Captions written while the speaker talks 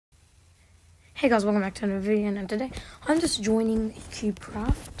Hey guys, welcome back to another video, and today I'm just joining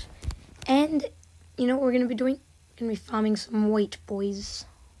CubeCraft, and you know what we're going to be doing? We're going to be farming some wheat, boys.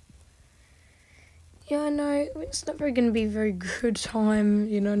 Yeah, I know, it's not going to be a very good time,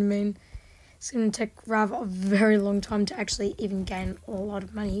 you know what I mean? It's going to take rather a very long time to actually even gain a lot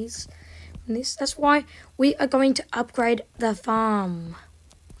of monies from this. That's why we are going to upgrade the farm.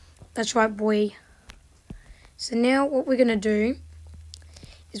 That's right, boy. So now what we're going to do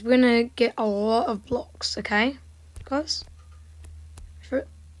is we're going to get a lot of blocks, okay, guys?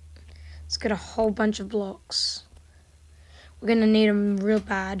 Let's get a whole bunch of blocks. We're going to need them real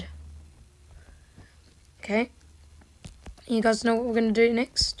bad. Okay? You guys know what we're going to do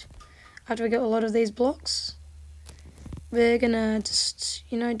next? After we get a lot of these blocks, we're going to just,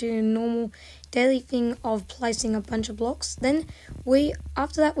 do a normal daily thing of placing a bunch of blocks. Then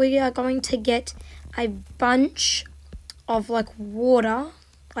after that, we are going to get a bunch of water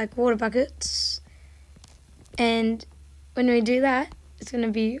buckets, and when we do that, it's going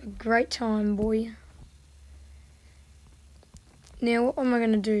to be a great time, boy. Now what am I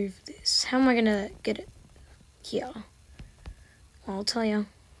going to do for this? How am I going to get it here? I'll tell you.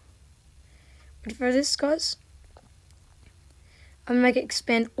 But for this, guys, I'm going to make it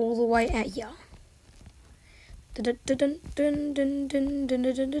expand all the way out here.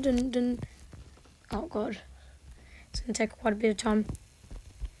 Oh god, it's going to take quite a bit of time.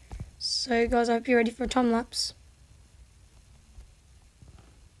 So guys, I hope you're ready for a time lapse.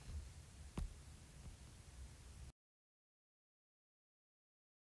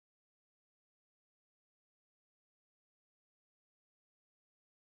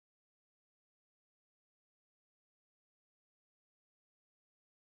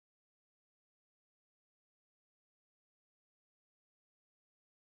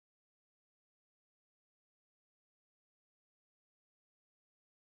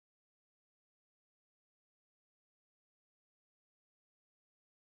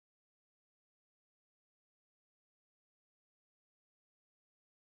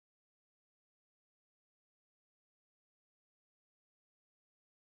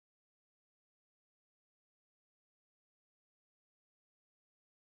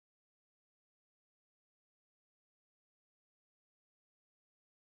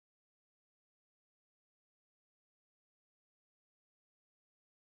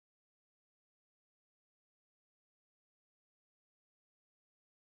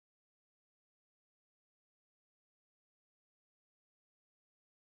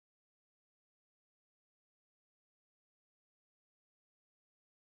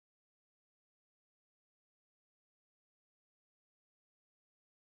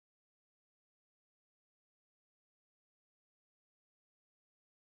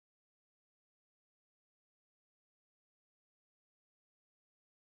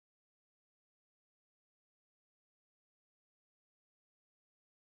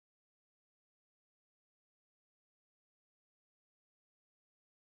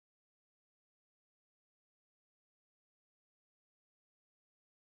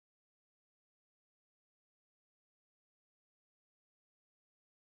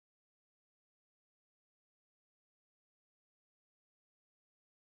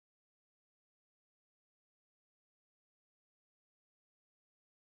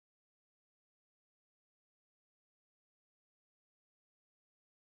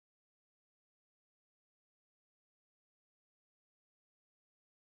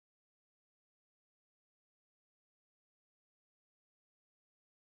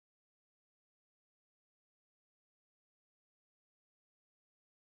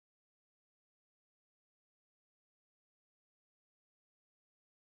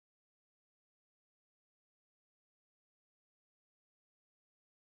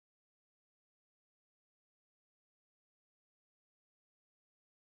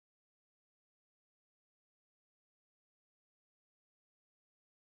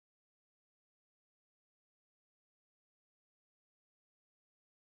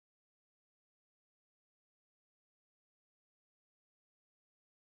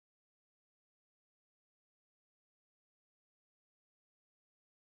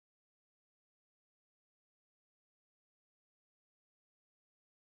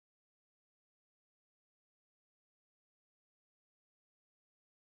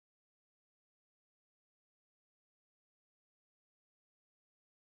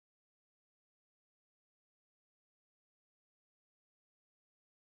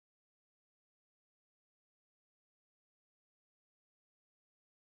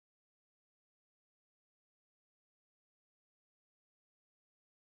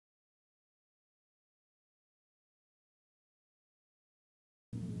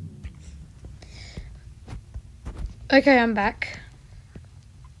 Okay, I'm back.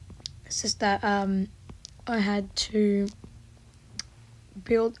 It's just that I had to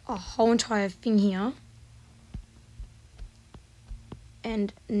build a whole entire thing here,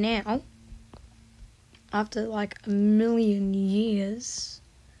 and now after like a million years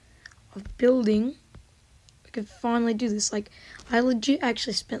of building, we could finally do this. Like, I legit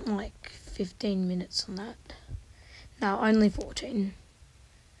actually spent like 15 minutes on that. No, only 14.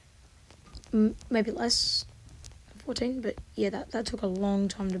 Maybe less. 14, but yeah, that took a long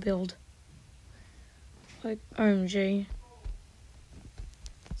time to build. Like, OMG.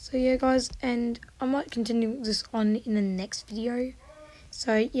 So yeah, guys, and I might continue this on in the next video.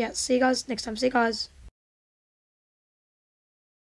 So yeah, see you guys next time. See you guys.